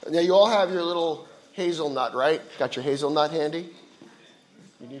Now you all have your little hazelnut, right? Got your hazelnut handy?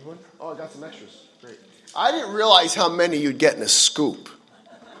 You need one? Oh, I got some extras. Great. I didn't realize how many you'd get in a scoop.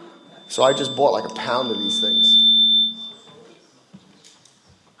 So I just bought like a pound of these things.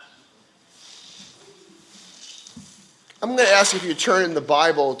 I'm going to ask if you turn in the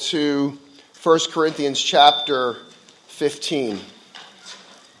Bible to 1 Corinthians chapter 15.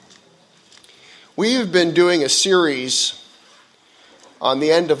 We've been doing a series on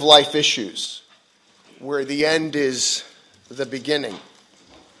the end of life issues, where the end is the beginning.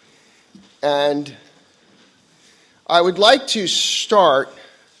 And I would like to start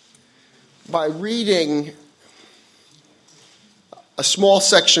by reading a small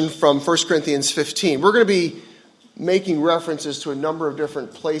section from 1 Corinthians 15. We're going to be making references to a number of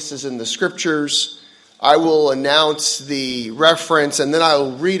different places in the scriptures. I will announce the reference and then I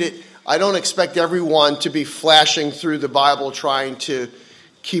will read it. I don't expect everyone to be flashing through the Bible trying to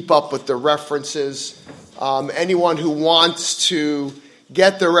keep up with the references. Anyone who wants to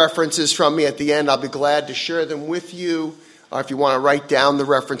get the references from me at the end, I'll be glad to share them with you. If you want to write down the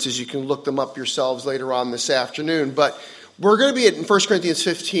references, you can look them up yourselves later on this afternoon. But we're going to be in 1 Corinthians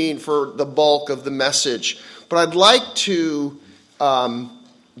 15 for the bulk of the message. But I'd like to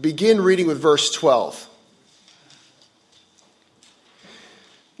begin reading with verse 12.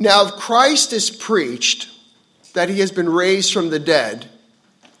 Now, if Christ is preached that he has been raised from the dead,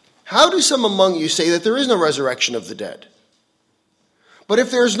 how do some among you say that there is no resurrection of the dead? But if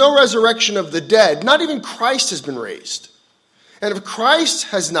there is no resurrection of the dead, not even Christ has been raised. And if Christ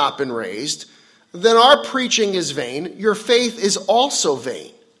has not been raised, then our preaching is vain, your faith is also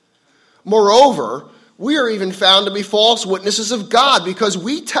vain. Moreover, we are even found to be false witnesses of God, because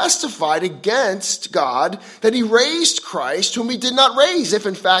we testified against God that he raised Christ, whom he did not raise, if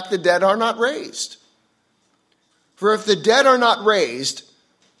in fact the dead are not raised. For if the dead are not raised,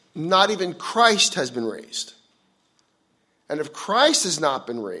 not even Christ has been raised. And if Christ has not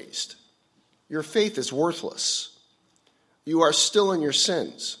been raised, your faith is worthless. You are still in your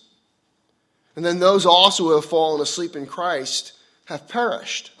sins. And then those also who have fallen asleep in Christ have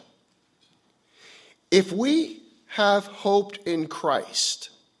perished. If we have hoped in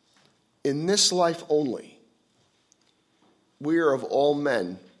Christ in this life only, we are of all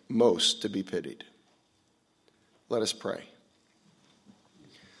men most to be pitied. Let us pray.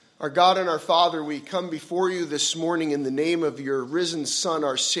 Our God and our Father, we come before you this morning in the name of your risen Son,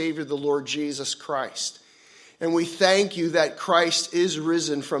 our Savior, the Lord Jesus Christ. And we thank you that Christ is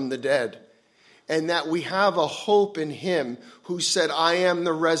risen from the dead, and that we have a hope in him who said, I am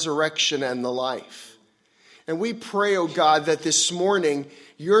the resurrection and the life. And we pray, O God, that this morning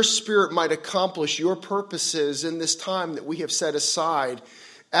your Spirit might accomplish your purposes in this time that we have set aside.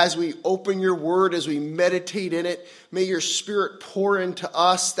 As we open your word, as we meditate in it, may your Spirit pour into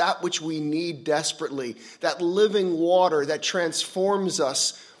us that which we need desperately, that living water that transforms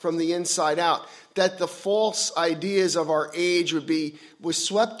us from the inside out, that the false ideas of our age was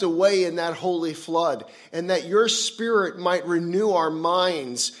swept away in that holy flood, and that your Spirit might renew our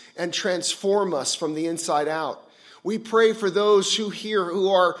minds and transform us from the inside out. We pray for those who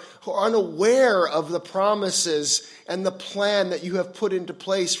are unaware of the promises and the plan that you have put into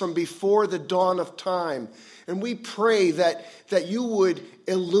place from before the dawn of time. And we pray that you would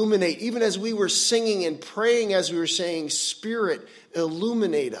illuminate, even as we were singing and praying as we were saying, Spirit,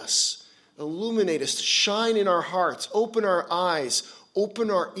 illuminate us. Illuminate us, shine in our hearts, open our eyes,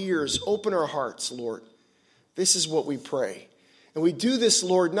 open our ears, open our hearts, Lord. This is what we pray. And we do this,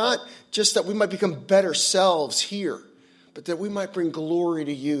 Lord, not just that we might become better selves here, but that we might bring glory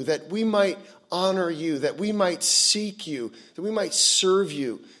to you, that we might honor you, that we might seek you, that we might serve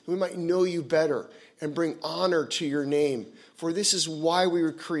you, that we might know you better and bring honor to your name. For this is why we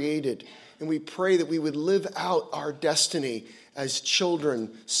were created. And we pray that we would live out our destiny as children,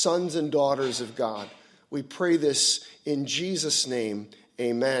 sons and daughters of God. We pray this in Jesus' name.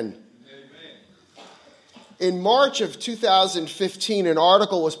 Amen. In March of 2015, an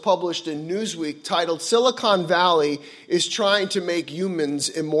article was published in Newsweek titled, Silicon Valley is Trying to Make Humans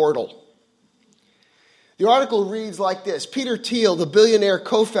Immortal. The article reads like this. Peter Thiel, the billionaire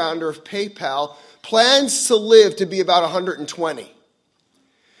co-founder of PayPal, plans to live to be about 120.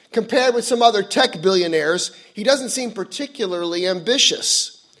 Compared with some other tech billionaires, he doesn't seem particularly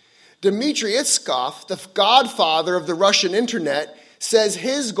ambitious. Dmitry Iskov, the godfather of the Russian internet, says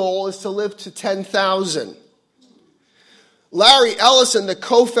his goal is to live to 10,000. Larry Ellison, the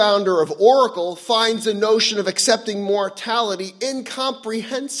co-founder of Oracle, finds the notion of accepting mortality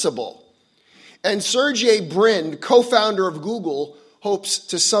incomprehensible. And Sergey Brin, co-founder of Google, hopes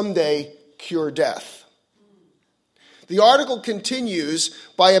to someday cure death. The article continues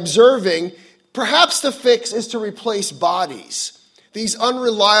by observing, perhaps the fix is to replace bodies, these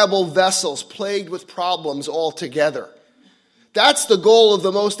unreliable vessels plagued with problems altogether. That's the goal of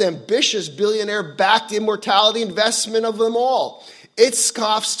the most ambitious billionaire-backed immortality investment of them all.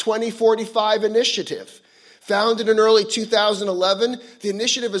 ITSCOF's 2045 initiative. Founded in early 2011, the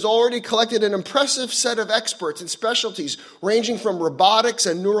initiative has already collected an impressive set of experts in specialties ranging from robotics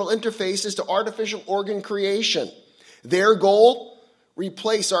and neural interfaces to artificial organ creation. Their goal?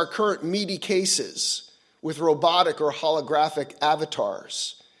 Replace our current meaty cases with robotic or holographic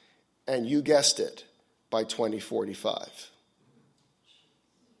avatars. And you guessed it, by 2045.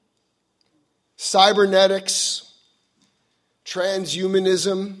 Cybernetics,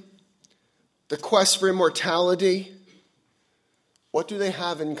 transhumanism, the quest for immortality, what do they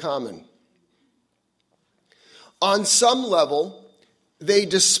have in common? On some level, they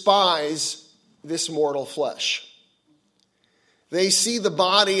despise this mortal flesh. They see the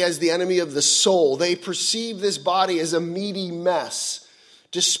body as the enemy of the soul. They perceive this body as a meaty mess,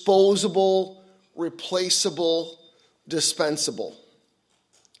 disposable, replaceable, dispensable.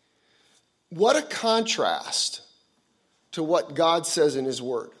 What a contrast to what God says in his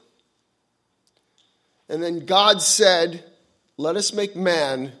word. And then God said, let us make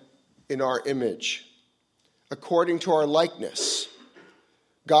man in our image, according to our likeness.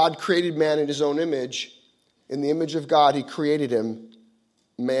 God created man in his own image. In the image of God, he created him,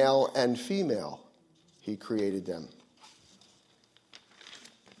 male and female. He created them.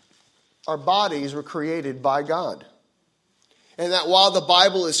 Our bodies were created by God. And that while the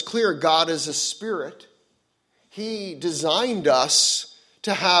Bible is clear, God is a spirit, he designed us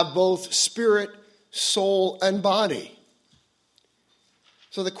to have both spirit, soul, and body.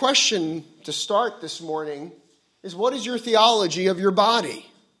 So the question to start this morning is, what is your theology of your body?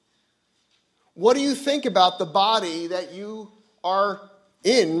 What do you think about the body that you are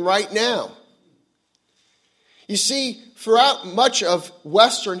in right now? You see, throughout much of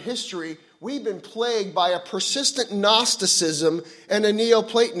Western history, we've been plagued by a persistent Gnosticism and a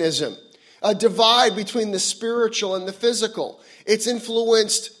Neoplatonism, a divide between the spiritual and the physical. It's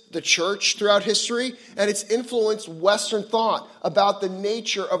influenced the church throughout history, and it's influenced Western thought about the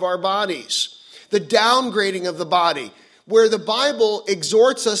nature of our bodies. The downgrading of the body, where the Bible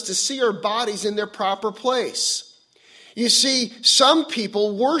exhorts us to see our bodies in their proper place. You see, some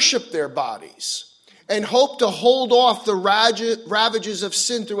people worship their bodies and hope to hold off the ravages of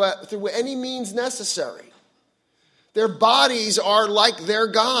sin through any means necessary. Their bodies are like their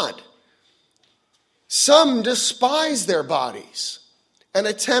God. Some despise their bodies and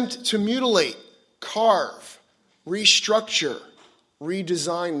attempt to mutilate, carve, restructure,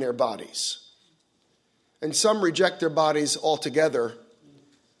 redesign their bodies. And some reject their bodies altogether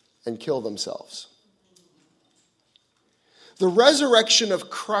and kill themselves. The resurrection of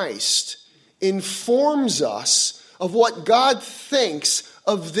Christ informs us of what God thinks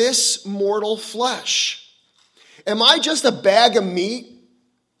of this mortal flesh. Am I just a bag of meat?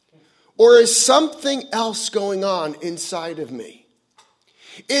 Or is something else going on inside of me?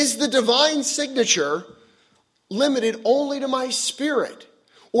 Is the divine signature limited only to my spirit?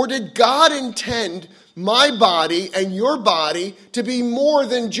 Or did God intend my body and your body to be more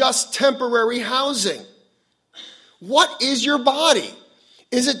than just temporary housing? What is your body?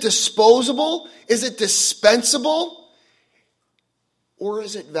 Is it disposable? Is it dispensable? Or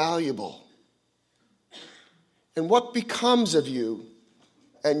is it valuable? And what becomes of you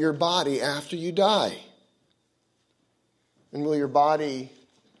and your body after you die? And will your body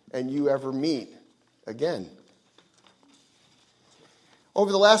and you ever meet again? Over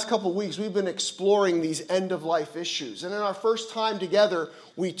the last couple of weeks, we've been exploring these end-of-life issues. And in our first time together,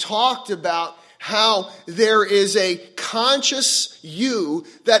 we talked about how there is a conscious you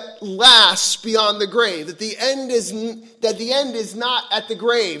that lasts beyond the grave, that the end is not at the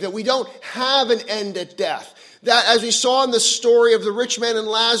grave, that we don't have an end at death. That, as we saw in the story of the rich man and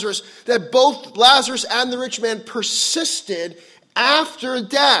Lazarus, that both Lazarus and the rich man persisted after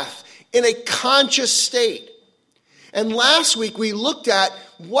death in a conscious state. And last week we looked at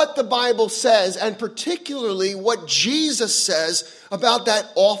what the Bible says, and particularly what Jesus says about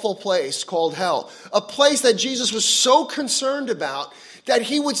that awful place called hell. A place that Jesus was so concerned about that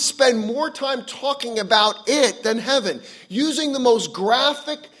he would spend more time talking about it than heaven, using the most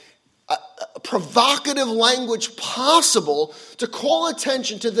graphic, provocative language possible to call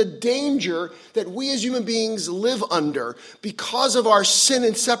attention to the danger that we as human beings live under because of our sin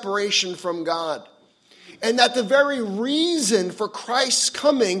and separation from God. And that the very reason for Christ's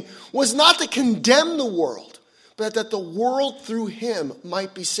coming was not to condemn the world, but that the world through him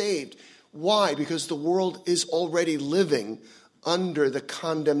might be saved. Why? Because the world is already living under the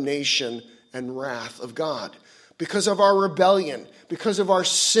condemnation and wrath of God. Because of our rebellion, because of our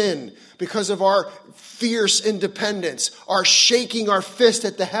sin, because of our fierce independence, our shaking our fist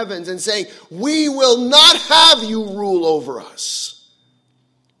at the heavens and saying, we will not have you rule over us.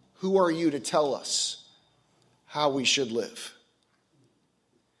 Who are you to tell us how we should live?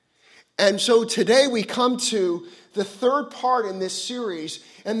 And so today we come to the third part in this series,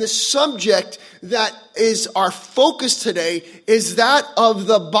 and the subject that is our focus today is that of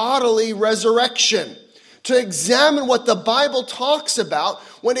the bodily resurrection. To examine what the Bible talks about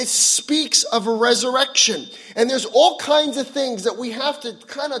when it speaks of a resurrection. And there's all kinds of things that we have to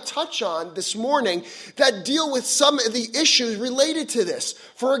kind of touch on this morning that deal with some of the issues related to this.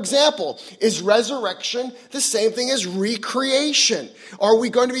 For example, is resurrection the same thing as recreation? Are we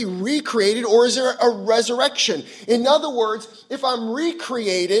going to be recreated, or is there a resurrection? In other words, if I'm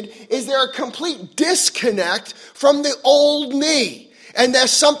recreated, is there a complete disconnect from the old me? And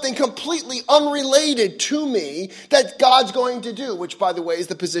there's something completely unrelated to me that God's going to do, which, by the way, is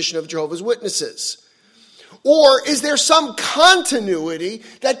the position of Jehovah's Witnesses. Or is there some continuity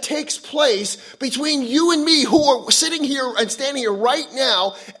that takes place between you and me who are sitting here and standing here right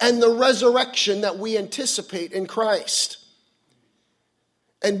now and the resurrection that we anticipate in Christ?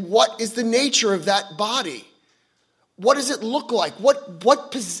 And what is the nature of that body? What does it look like? What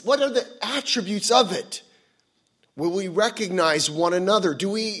are the attributes of it? Will we recognize one another?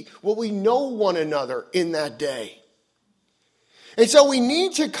 Will we know one another in that day? And so we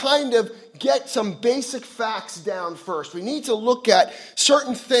need to kind of get some basic facts down first. We need to look at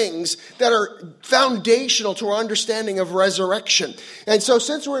certain things that are foundational to our understanding of resurrection. And so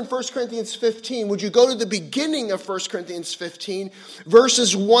since we're in 1 Corinthians 15, would you go to the beginning of 1 Corinthians 15,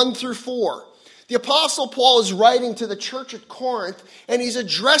 verses 1 through 4? The Apostle Paul is writing to the church at Corinth, and he's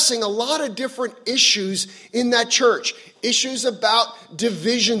addressing a lot of different issues in that church. Issues about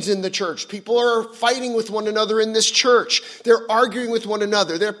divisions in the church. People are fighting with one another in this church. They're arguing with one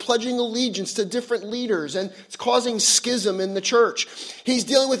another. They're pledging allegiance to different leaders, and it's causing schism in the church. He's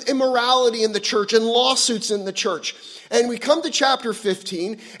dealing with immorality in the church and lawsuits in the church. And we come to chapter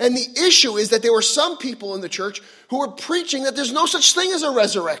 15, and the issue is that there were some people in the church who were preaching that there's no such thing as a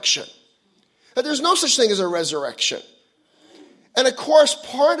resurrection. That there's no such thing as a resurrection. And of course,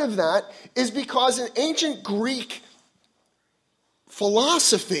 part of that is because in ancient Greek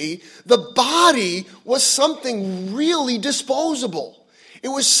philosophy, the body was something really disposable. It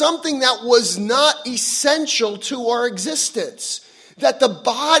was something that was not essential to our existence. That the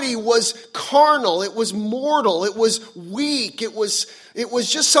body was carnal, it was mortal, it was weak, it was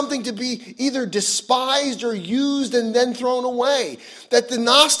just something to be either despised or used and then thrown away. That the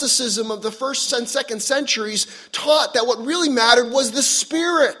Gnosticism of the first and second centuries taught that what really mattered was the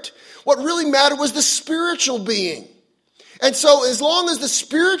spirit. What really mattered was the spiritual being. And so as long as the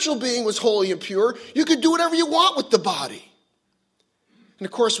spiritual being was holy and pure, you could do whatever you want with the body. And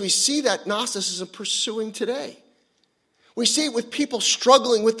of course, we see that Gnosticism pursuing today. We see it with people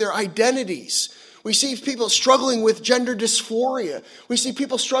struggling with their identities. We see people struggling with gender dysphoria. We see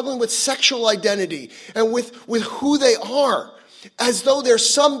people struggling with sexual identity and with who they are, as though there's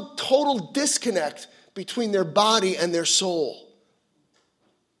some total disconnect between their body and their soul.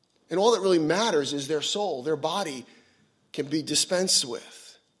 And all that really matters is their soul. Their body can be dispensed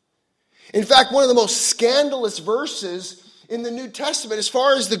with. In fact, one of the most scandalous verses in the New Testament, as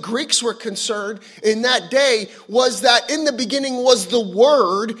far as the Greeks were concerned in that day, was that in the beginning was the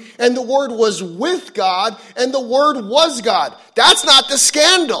Word, and the Word was with God, and the Word was God. That's not the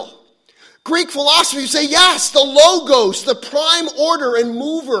scandal. Greek philosophy would say, yes, the logos, the prime order and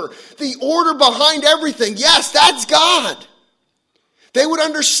mover, the order behind everything, yes, that's God. They would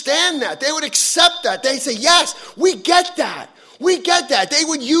understand that. They would accept that. They'd say, yes, we get that. We get that. They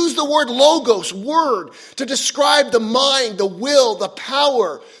would use the word logos, word, to describe the mind, the will, the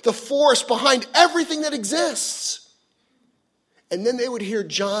power, the force behind everything that exists. And then they would hear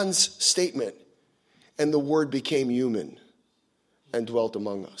John's statement, and the Word became human and dwelt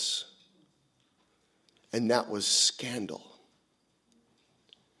among us. And that was scandal.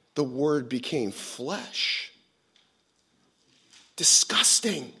 The Word became flesh.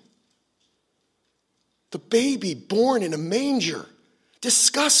 Disgusting. The baby born in a manger.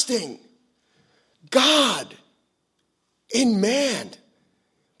 Disgusting. God in man.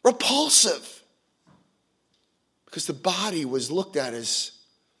 Repulsive. Because the body was looked at as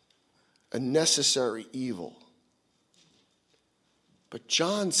a necessary evil. But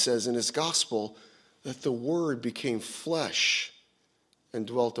John says in his gospel that the Word became flesh and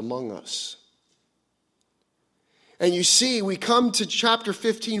dwelt among us. And you see, we come to chapter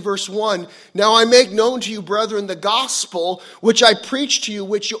 15, verse 1. Now I make known to you, brethren, the gospel which I preached to you,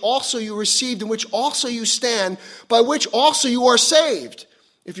 which also you received, in which also you stand, by which also you are saved,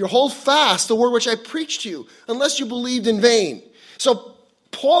 if you hold fast the word which I preached to you, unless you believed in vain. So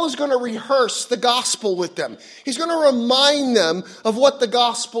Paul is going to rehearse the gospel with them. He's going to remind them of what the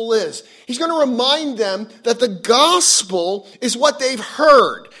gospel is. He's going to remind them that the gospel is what they've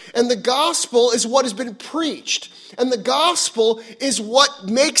heard, and the gospel is what has been preached. And the gospel is what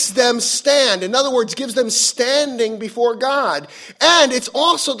makes them stand. In other words, gives them standing before God. And it's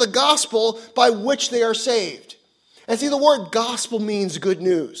also the gospel by which they are saved. And see, the word gospel means good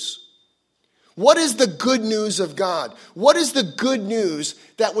news. What is the good news of God? What is the good news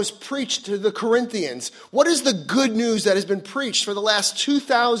that was preached to the Corinthians? What is the good news that has been preached for the last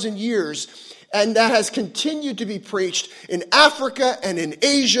 2,000 years and that has continued to be preached in Africa and in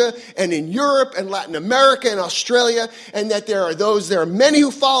Asia and in Europe and Latin America and Australia, and that there are many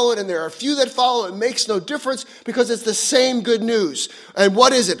who follow it and there are a few that follow it? It makes no difference because it's the same good news. And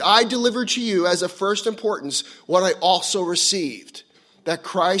what is it? I delivered to you as of first importance what I also received, that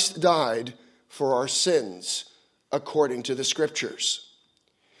Christ died for our sins according to the Scriptures.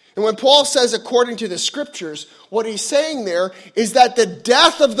 And when Paul says according to the Scriptures, what he's saying there is that the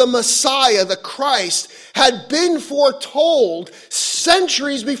death of the Messiah, the Christ, had been foretold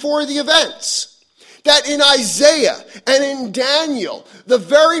centuries before the events. That in Isaiah and in Daniel, the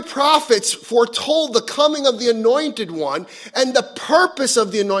very prophets foretold the coming of the Anointed One, and the purpose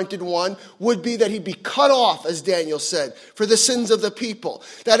of the Anointed One would be that he'd be cut off, as Daniel said, for the sins of the people.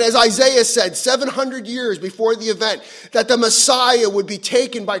 That, as Isaiah said, 700 years before the event, that the Messiah would be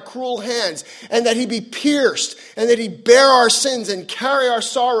taken by cruel hands, and that he'd be pierced, and that he'd bear our sins and carry our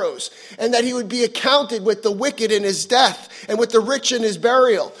sorrows, and that he would be accounted with the wicked in his death, and with the rich in his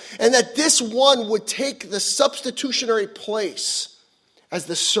burial, and that this one would take the substitutionary place as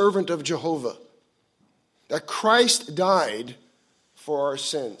the servant of Jehovah. That Christ died for our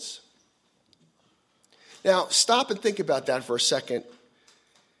sins. Now, stop and think about that for a second.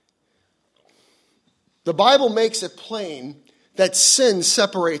 The Bible makes it plain that sin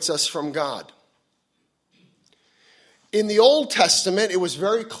separates us from God. In the Old Testament, it was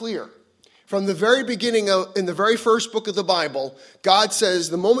very clear. From the very beginning, in the very first book of the Bible, God says,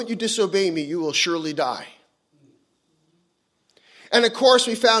 the moment you disobey me, you will surely die. And of course,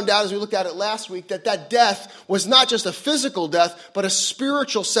 we found out, as we looked at it last week, that that death was not just a physical death, but a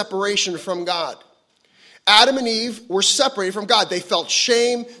spiritual separation from God. Adam and Eve were separated from God. They felt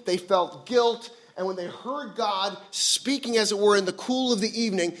shame, they felt guilt, and when they heard God speaking, as it were, in the cool of the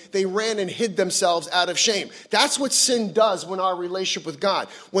evening, they ran and hid themselves out of shame. That's what sin does when our relationship with God.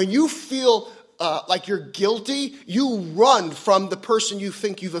 When you feel like you're guilty, you run from the person you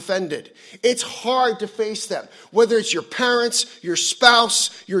think you've offended. It's hard to face them. Whether it's your parents, your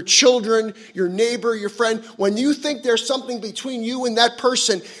spouse, your children, your neighbor, your friend, when you think there's something between you and that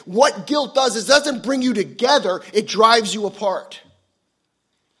person, what guilt does is it doesn't bring you together, it drives you apart.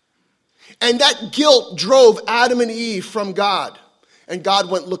 And that guilt drove Adam and Eve from God, and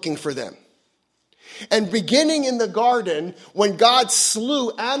God went looking for them. And beginning in the garden, when God slew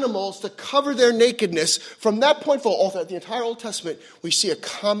animals to cover their nakedness, from that point forward, all throughout the entire Old Testament, we see a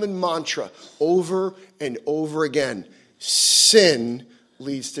common mantra over and over again. Sin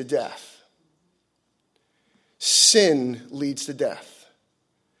leads to death. Sin leads to death.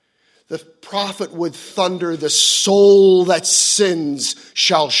 The prophet would thunder, the soul that sins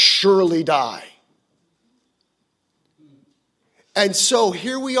shall surely die. And so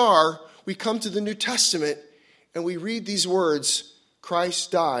here we are, we come to the New Testament, and we read these words,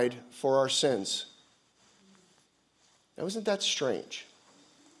 Christ died for our sins. Now, isn't that strange?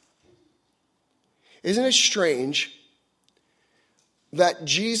 Isn't it strange that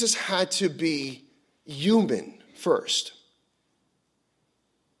Jesus had to be human first?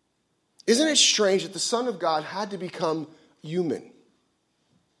 Isn't it strange that the Son of God had to become human?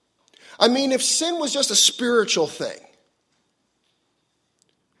 I mean, if sin was just a spiritual thing,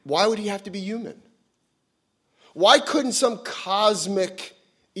 why would he have to be human? Why couldn't some cosmic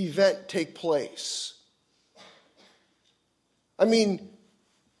event take place? I mean,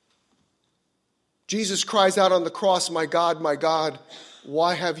 Jesus cries out on the cross, my God,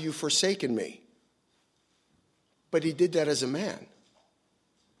 why have you forsaken me? But he did that as a man.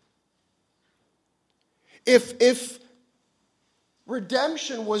 If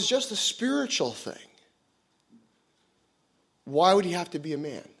redemption was just a spiritual thing, why would he have to be a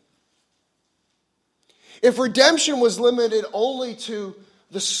man? If redemption was limited only to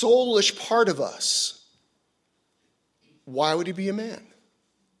the soulish part of us, why would he be a man?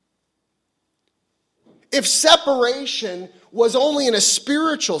 If separation was only in a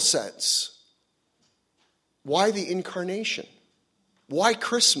spiritual sense, why the incarnation? Why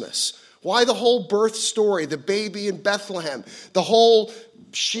Christmas? Why the whole birth story, the baby in Bethlehem, the whole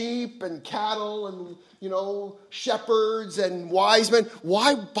sheep and cattle and, shepherds and wise men?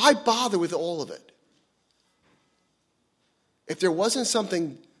 Why bother with all of it? If there wasn't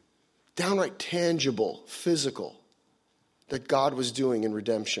something downright tangible, physical, that God was doing in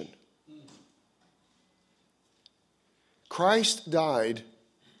redemption. Christ died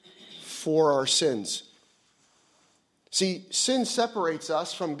for our sins. See, sin separates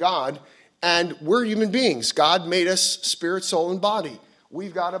us from God, and we're human beings. God made us spirit, soul, and body.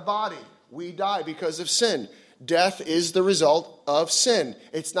 We've got a body. We die because of sin. Death is the result of sin.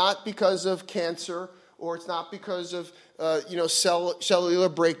 It's not because of cancer, or it's not because of cellular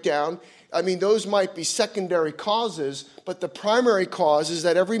breakdown. I mean, those might be secondary causes, but the primary cause is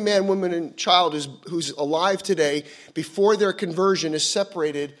that every man, woman, and child who's alive today, before their conversion, is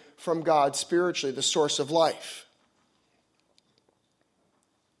separated from God spiritually, the source of life.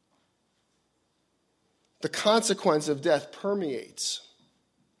 The consequence of death permeates.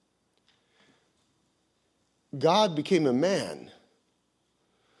 God became a man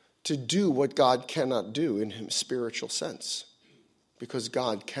to do what God cannot do in his spiritual sense, because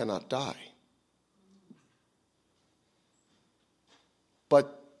God cannot die.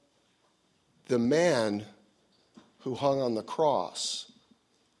 But the man who hung on the cross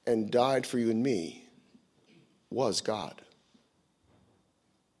and died for you and me was God.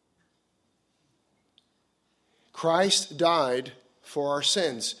 Christ died for our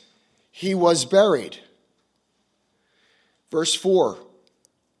sins. He was buried. Verse 4,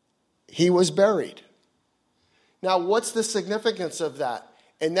 he was buried. Now, what's the significance of that?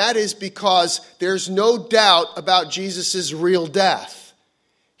 And that is because there's no doubt about Jesus' real death.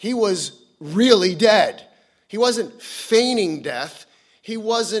 He was really dead. He wasn't feigning death. He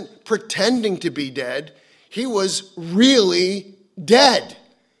wasn't pretending to be dead. He was really dead.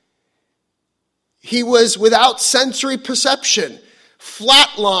 He was without sensory perception,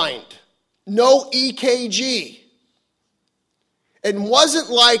 flatlined, no EKG. It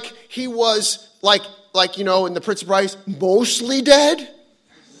wasn't like he was like in The Prince of Price, mostly dead.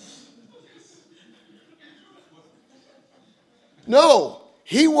 No,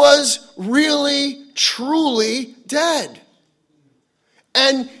 he was really, truly dead.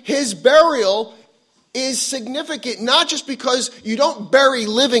 And his burial is significant, not just because you don't bury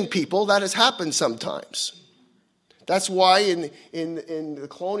living people. That has happened sometimes. That's why in the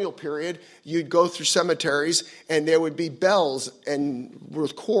colonial period, you'd go through cemeteries and there would be bells and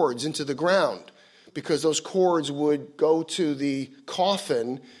with cords into the ground, because those cords would go to the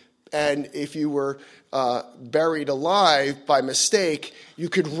coffin, and if you were buried alive by mistake, you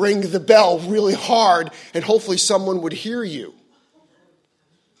could ring the bell really hard and hopefully someone would hear you.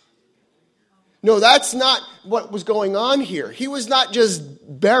 No, that's not what was going on here. He was not just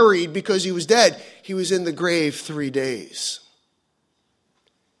buried because he was dead. He was in the grave 3 days.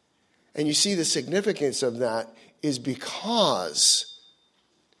 And you see the significance of that is because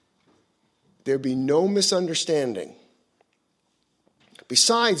there be no misunderstanding.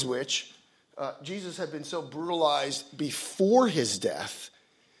 Besides which, Jesus had been so brutalized before his death.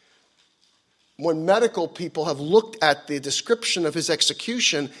 When medical people have looked at the description of his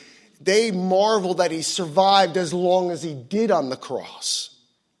execution, they marvel that he survived as long as he did on the cross.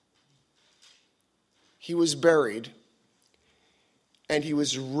 He was buried, and he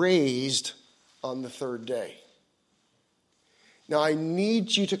was raised on the third day. Now, I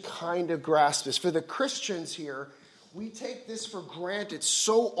need you to kind of grasp this. For the Christians here, we take this for granted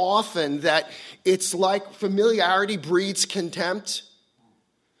so often that it's like familiarity breeds contempt.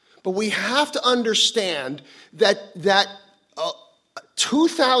 But we have to understand that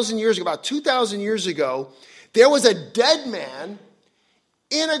 2,000 years ago, about 2,000 years ago, there was a dead man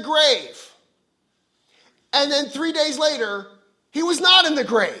in a grave. And then 3 days later, he was not in the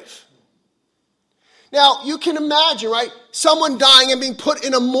grave. Now, you can imagine, right? Someone dying and being put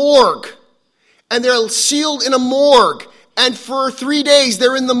in a morgue. And they're sealed in a morgue. And for 3 days,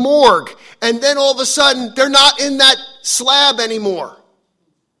 they're in the morgue. And then all of a sudden, they're not in that slab anymore.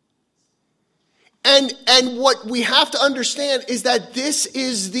 And what we have to understand is that this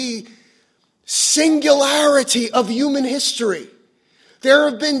is the singularity of human history. There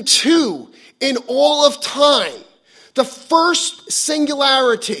have been two in all of time. The first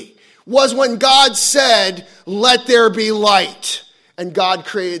singularity was when God said, "Let there be light." And God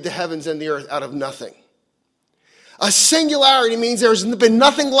created the heavens and the earth out of nothing. A singularity means there's been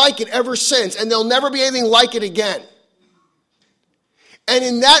nothing like it ever since, and there'll never be anything like it again. And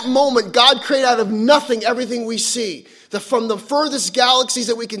in that moment, God created out of nothing everything we see. From the furthest galaxies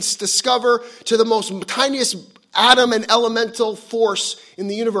that we can discover to the most tiniest atom and elemental force in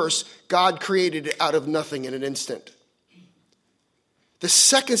the universe, God created it out of nothing in an instant. The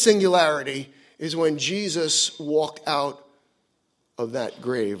second singularity is when Jesus walked out of that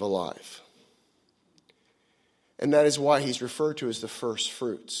grave alive. And that is why he's referred to as the first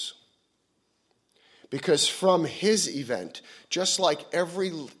fruits. Because from his event, just like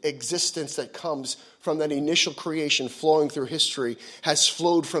every existence that comes from that initial creation flowing through history has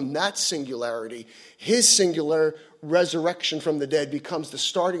flowed from that singularity, his singular resurrection from the dead becomes the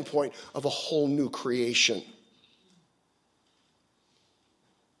starting point of a whole new creation.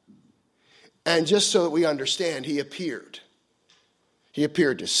 And just so that we understand, he appeared. He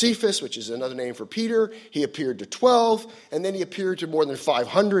appeared to Cephas, which is another name for Peter. He appeared to 12, and then he appeared to more than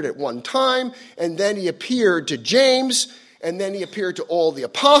 500 at one time. And then he appeared to James, and then he appeared to all the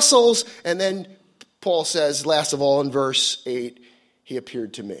apostles. And then Paul says, last of all in verse 8, he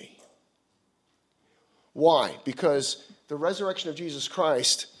appeared to me. Why? Because the resurrection of Jesus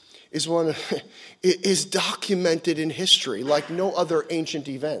Christ is documented in history like no other ancient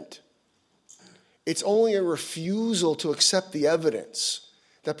event. It's only a refusal to accept the evidence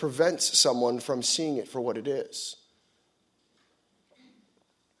that prevents someone from seeing it for what it is.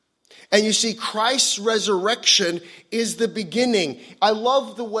 And you see, Christ's resurrection is the beginning. I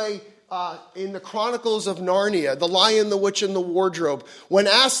love the way in the Chronicles of Narnia, The Lion, the Witch, and the Wardrobe, when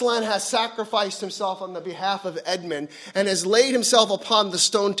Aslan has sacrificed himself on the behalf of Edmund and has laid himself upon the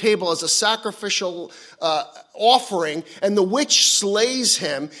stone table as a sacrificial offering, and the witch slays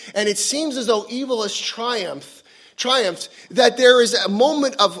him, and it seems as though evil has triumphed, that there is a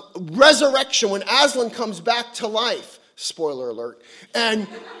moment of resurrection when Aslan comes back to life. Spoiler alert. And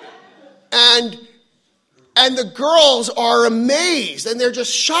the girls are amazed, and they're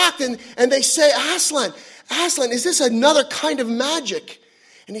just shocked, and they say, Aslan, is this another kind of magic?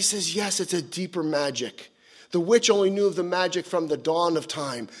 And he says, yes, it's a deeper magic. The witch only knew of the magic from the dawn of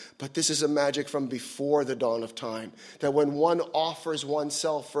time, but this is a magic from before the dawn of time. That when one offers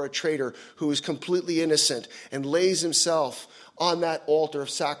oneself for a traitor who is completely innocent and lays himself on that altar of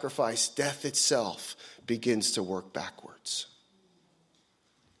sacrifice, death itself begins to work backwards.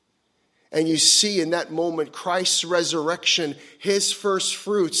 And you see in that moment, Christ's resurrection, his first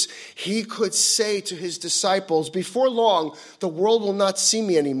fruits, he could say to his disciples, before long, the world will not see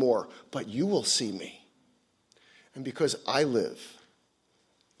me anymore, but you will see me. And because I live,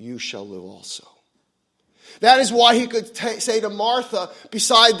 you shall live also. That is why he could say to Martha,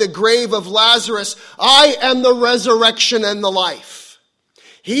 beside the grave of Lazarus, I am the resurrection and the life.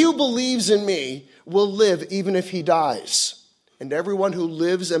 He who believes in me will live even if he dies. And everyone who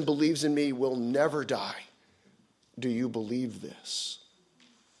lives and believes in me will never die. Do you believe this?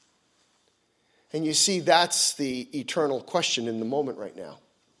 And you see, that's the eternal question in the moment right now.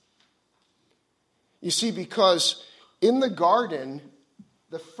 You see, because in the garden,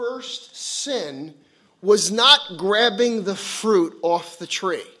 the first sin was not grabbing the fruit off the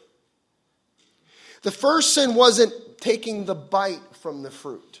tree. The first sin wasn't taking the bite from the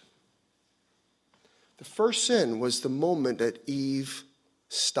fruit. The first sin was the moment that Eve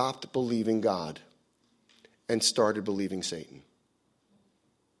stopped believing God and started believing Satan.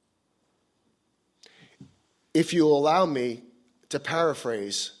 If you'll allow me to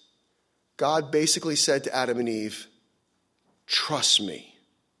paraphrase, God basically said to Adam and Eve, trust me.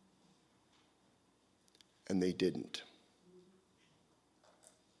 And they didn't.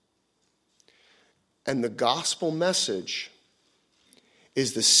 And the gospel message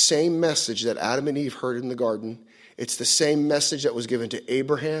is the same message that Adam and Eve heard in the garden. It's the same message that was given to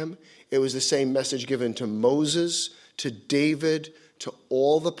Abraham. It was the same message given to Moses, to David, to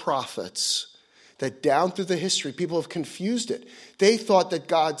all the prophets. That down through the history, people have confused it. They thought that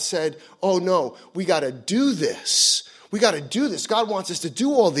God said, oh no, we got to do this. We got to do this. God wants us to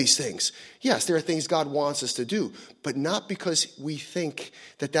do all these things. Yes, there are things God wants us to do, but not because we think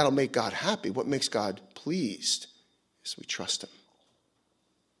that that'll make God happy. What makes God pleased is we trust him.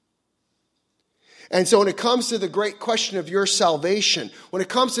 And so when it comes to the great question of your salvation, when it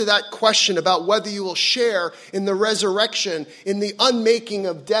comes to that question about whether you will share in the resurrection, in the unmaking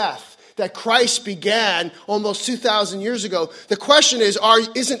of death that Christ began almost 2,000 years ago, the question is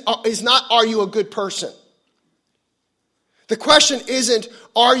not are you a good person? The question isn't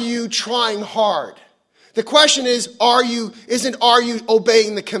are you trying hard? The question is are you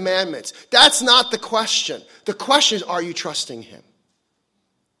obeying the commandments? That's not the question. The question is are you trusting him?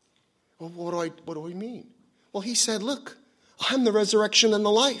 Well, what do I mean? Well, he said, look, I'm the resurrection and the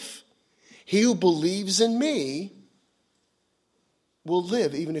life. He who believes in me will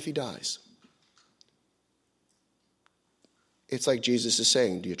live even if he dies. It's like Jesus is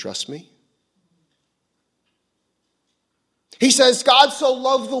saying, do you trust me? He says, God so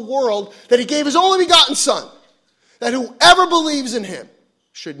loved the world that he gave his only begotten Son, that whoever believes in him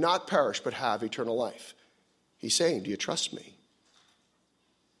should not perish but have eternal life. He's saying, do you trust me?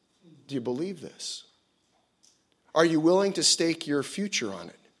 Do you believe this? Are you willing to stake your future on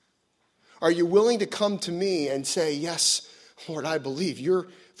it? Are you willing to come to me and say, yes, Lord, I believe you're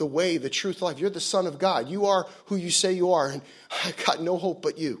the way, the truth, life. You're the Son of God. You are who you say you are, and I've got no hope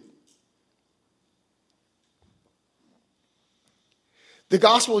but you. The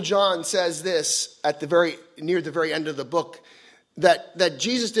Gospel of John says this near the very end of the book, that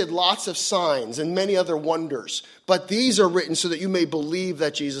Jesus did lots of signs and many other wonders, but these are written so that you may believe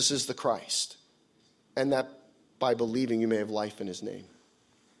that Jesus is the Christ, and that by believing you may have life in his name.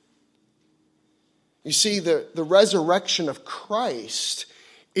 You see, the resurrection of Christ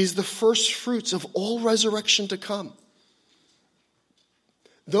is the first fruits of all resurrection to come.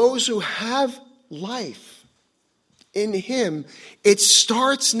 Those who have life in him, it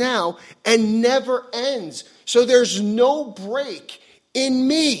starts now and never ends. So there's no break in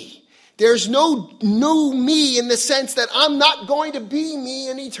me. There's no new me in the sense that I'm not going to be me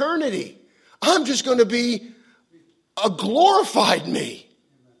in eternity. I'm just going to be a glorified me.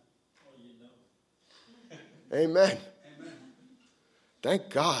 Amen. Thank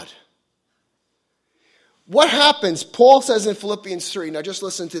God. What happens? Paul says in Philippians 3, now just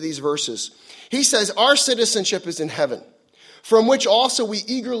listen to these verses. He says, our citizenship is in heaven, from which also we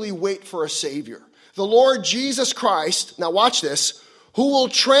eagerly wait for a Savior, the Lord Jesus Christ, now watch this, who will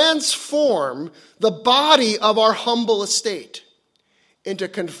transform the body of our humble estate into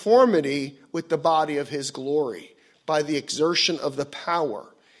conformity with the body of his glory by the exertion of the power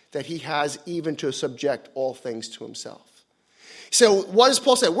that he has even to subject all things to himself. So what does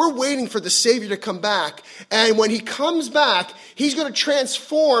Paul say? We're waiting for the Savior to come back. And when he comes back, he's going to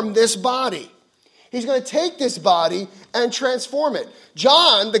transform this body. He's going to take this body and transform it.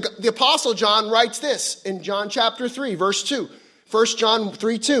 John, the Apostle John, writes this in John chapter 3, verse 2. 1 John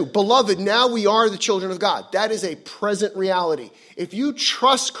 3:2, beloved, now we are the children of God. That is a present reality. If you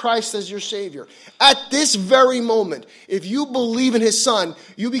trust Christ as your Savior, at this very moment, if you believe in his Son,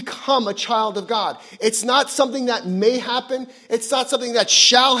 you become a child of God. It's not something that may happen. It's not something that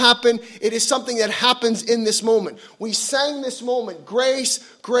shall happen. It is something that happens in this moment. We sang this moment, grace,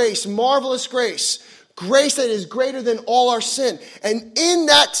 grace, marvelous grace. Grace that is greater than all our sin. And in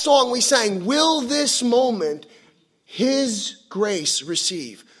that song we sang, will this moment his grace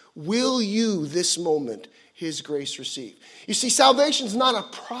receive? Will you this moment his grace receive? You see, salvation is not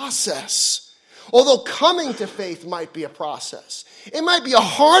a process. Although coming to faith might be a process. It might be a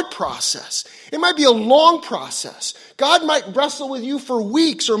hard process. It might be a long process. God might wrestle with you for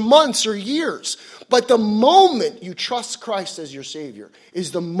weeks or months or years. But the moment you trust Christ as your Savior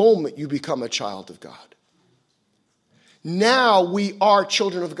is the moment you become a child of God. Now we are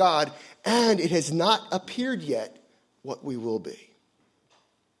children of God, and it has not appeared yet what we will be.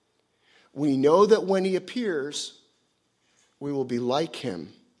 We know that when he appears, we will be like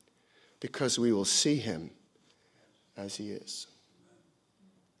him because we will see him as he is.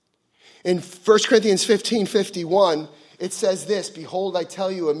 In 1 Corinthians 15:51, it says this, behold, I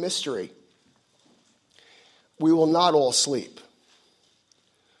tell you a mystery. We will not all sleep,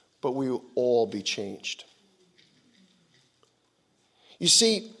 but we will all be changed. You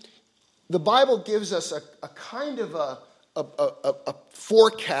see, the Bible gives us a kind of a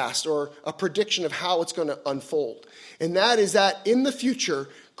forecast or a prediction of how it's going to unfold. And that is that in the future,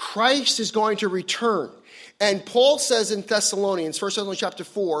 Christ is going to return. And Paul says in Thessalonians, 1 Thessalonians chapter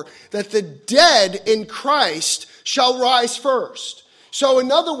 4, that the dead in Christ shall rise first. So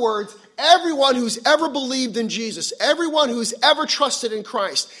in other words, everyone who's ever believed in Jesus, everyone who's ever trusted in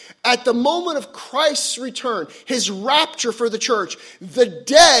Christ, at the moment of Christ's return, his rapture for the church, the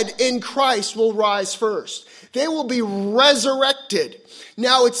dead in Christ will rise first. They will be resurrected.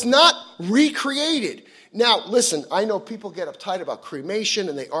 Now, it's not recreated. Now, listen, I know people get uptight about cremation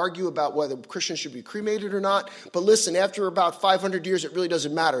and they argue about whether Christians should be cremated or not. But listen, after about 500 years, it really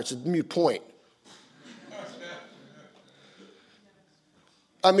doesn't matter. It's a moot point.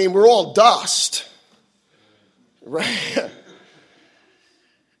 I mean, we're all dust, right?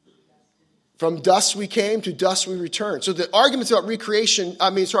 From dust we came, to dust we return. So the arguments about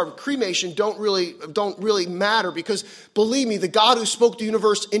cremation don't really matter because, believe me, the God who spoke the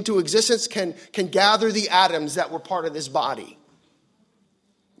universe into existence can gather the atoms that were part of this body.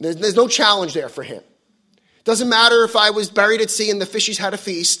 There's no challenge there for him. Doesn't matter if I was buried at sea and the fishies had a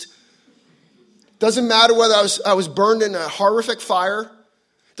feast. Doesn't matter whether I was burned in a horrific fire.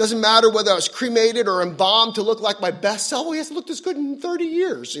 Doesn't matter whether I was cremated or embalmed to look like my best self. Well, he hasn't looked this good in 30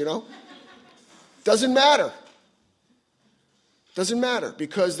 years, Doesn't matter. Doesn't matter,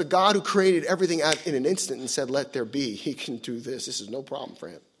 because the God who created everything in an instant and said, let there be, he can do this. This is no problem for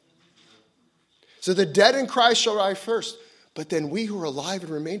him. So the dead in Christ shall rise first. But then we who are alive and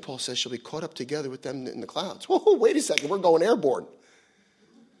remain, Paul says, shall be caught up together with them in the clouds. Whoa, wait a second, we're going airborne.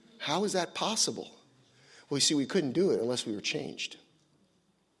 How is that possible? Well, you see, we couldn't do it unless we were changed.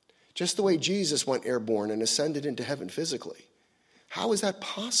 Just the way Jesus went airborne and ascended into heaven physically. How is that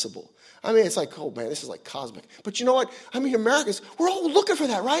possible? I mean, it's like, oh man, this is like cosmic. But you know what? I mean, Americans, we're all looking for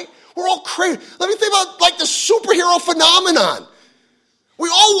that, right? We're all crazy. Let me think about like the superhero phenomenon. We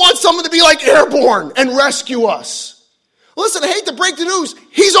all want someone to be like airborne and rescue us. Listen, I hate to break the news.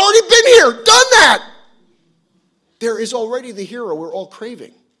 He's already been here, done that. There is already the hero we're all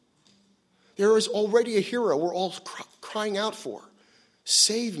craving. There is already a hero we're all crying out for.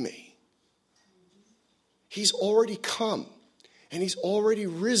 Save me. He's already come, and he's already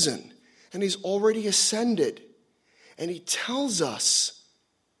risen, and he's already ascended. And he tells us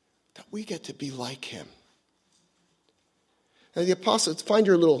that we get to be like him. Now the apostles, find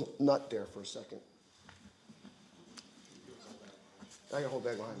your little nut there for a second. I can hold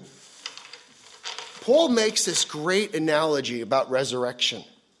that behind me. Paul makes this great analogy about resurrection.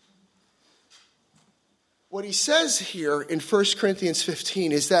 What he says here in 1 Corinthians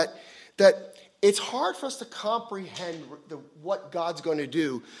 15 is that it's hard for us to comprehend what God's going to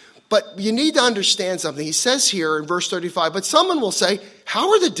do, but you need to understand something. He says here in verse 35, but someone will say, how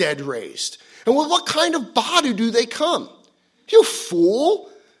are the dead raised? And with what kind of body do they come? You fool!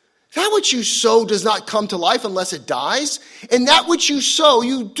 That which you sow does not come to life unless it dies. And that which you sow,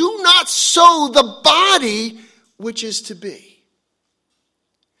 you do not sow the body which is to be.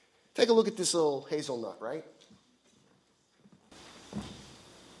 Take a look at this little hazelnut, right?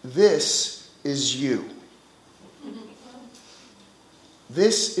 This is you.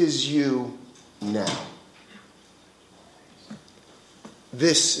 This is you now.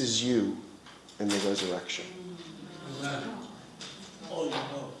 This is you in the resurrection.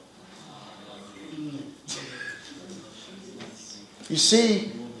 You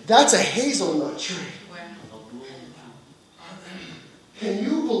see, that's a hazelnut tree. Can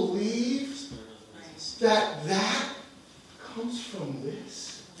you believe that comes from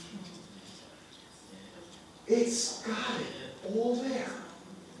this? It's got it all there.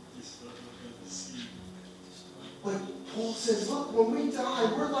 But Paul says, look, when we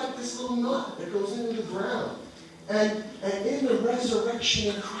die, we're like this little nut that goes into the ground. And in the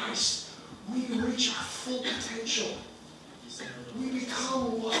resurrection in Christ, we reach our full potential. We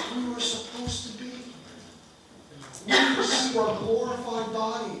become what we were supposed to be. We receive our glorified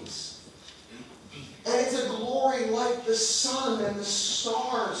bodies. And it's a glory like the sun and the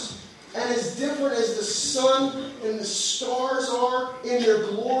stars. And as different as the sun and the stars are in their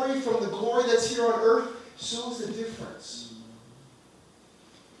glory from the glory that's here on earth, so is the difference.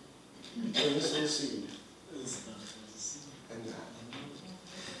 And this little seed. And that.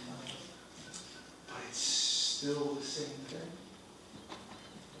 But it's still the same thing.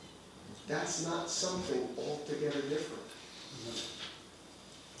 That's not something altogether different.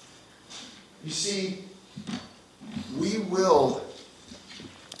 You see, we will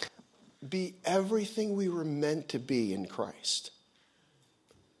be everything we were meant to be in Christ.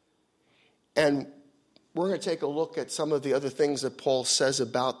 And we're going to take a look at some of the other things that Paul says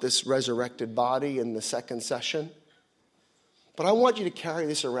about this resurrected body in the second session. But I want you to carry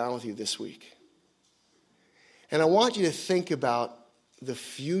this around with you this week. And I want you to think about the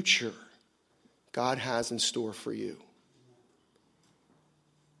future God has in store for you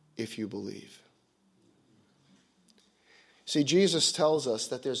if you believe. See, Jesus tells us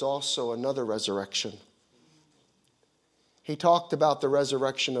that there's also another resurrection. He talked about the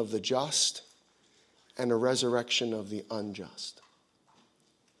resurrection of the just and the resurrection of the unjust.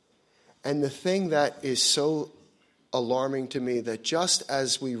 And the thing that is so alarming to me, that just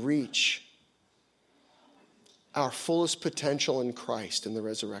as we reach our fullest potential in Christ in the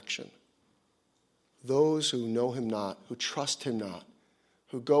resurrection, those who know him not, who trust him not,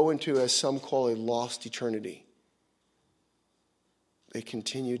 who go into, as some call, a lost eternity, they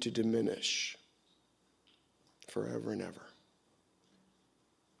continue to diminish forever and ever.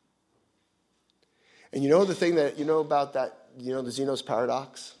 And you know the thing that, you know about that, you know the Zeno's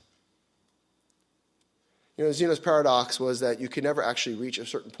paradox? You know, Zeno's paradox was that you could never actually reach a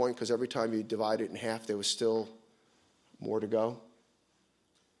certain point because every time you divide it in half, there was still more to go.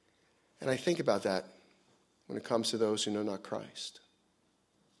 And I think about that when it comes to those who know not Christ.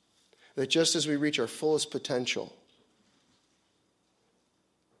 that just as we reach our fullest potential,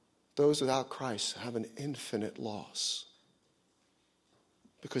 those without Christ have an infinite loss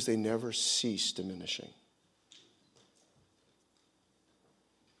because they never cease diminishing.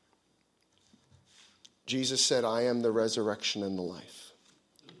 Jesus said, I am the resurrection and the life.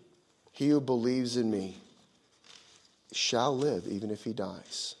 He who believes in me shall live even if he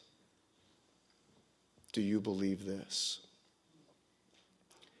dies. Do you believe this?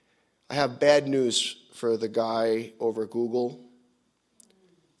 I have bad news for the guy over Google.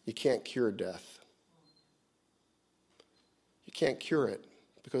 You can't cure death. You can't cure it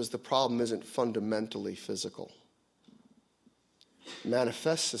because the problem isn't fundamentally physical. It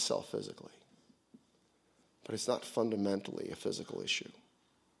manifests itself physically, but it's not fundamentally a physical issue.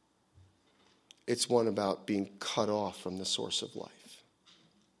 It's one about being cut off from the source of life.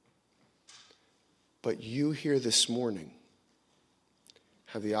 But you here this morning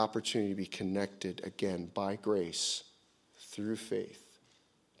have the opportunity to be connected again by grace through faith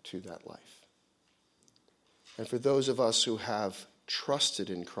to that life. And for those of us who have trusted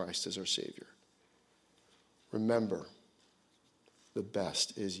in Christ as our Savior, remember, the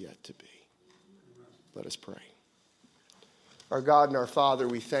best is yet to be. Let us pray. Our God and our Father,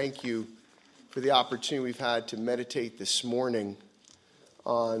 we thank you for the opportunity we've had to meditate this morning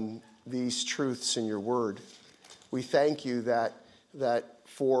on these truths in your word. We thank you that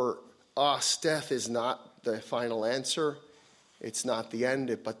for us, death is not the final answer. It's not the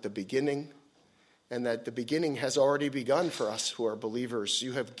end, but the beginning. And that the beginning has already begun for us who are believers.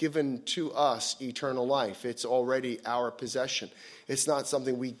 You have given to us eternal life. It's already our possession. It's not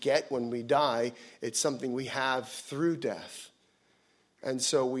something we get when we die. It's something we have through death. And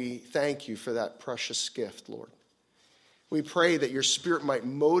so we thank you for that precious gift, Lord. We pray that your Spirit might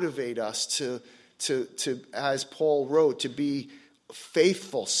motivate us to as Paul wrote, to be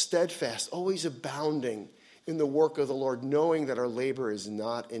faithful, steadfast, always abounding in the work of the Lord, knowing that our labor is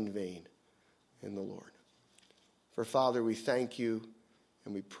not in vain in the Lord. For Father, we thank you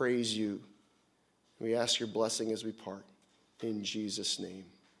and we praise you. We ask your blessing as we part. In Jesus' name,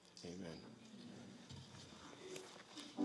 amen.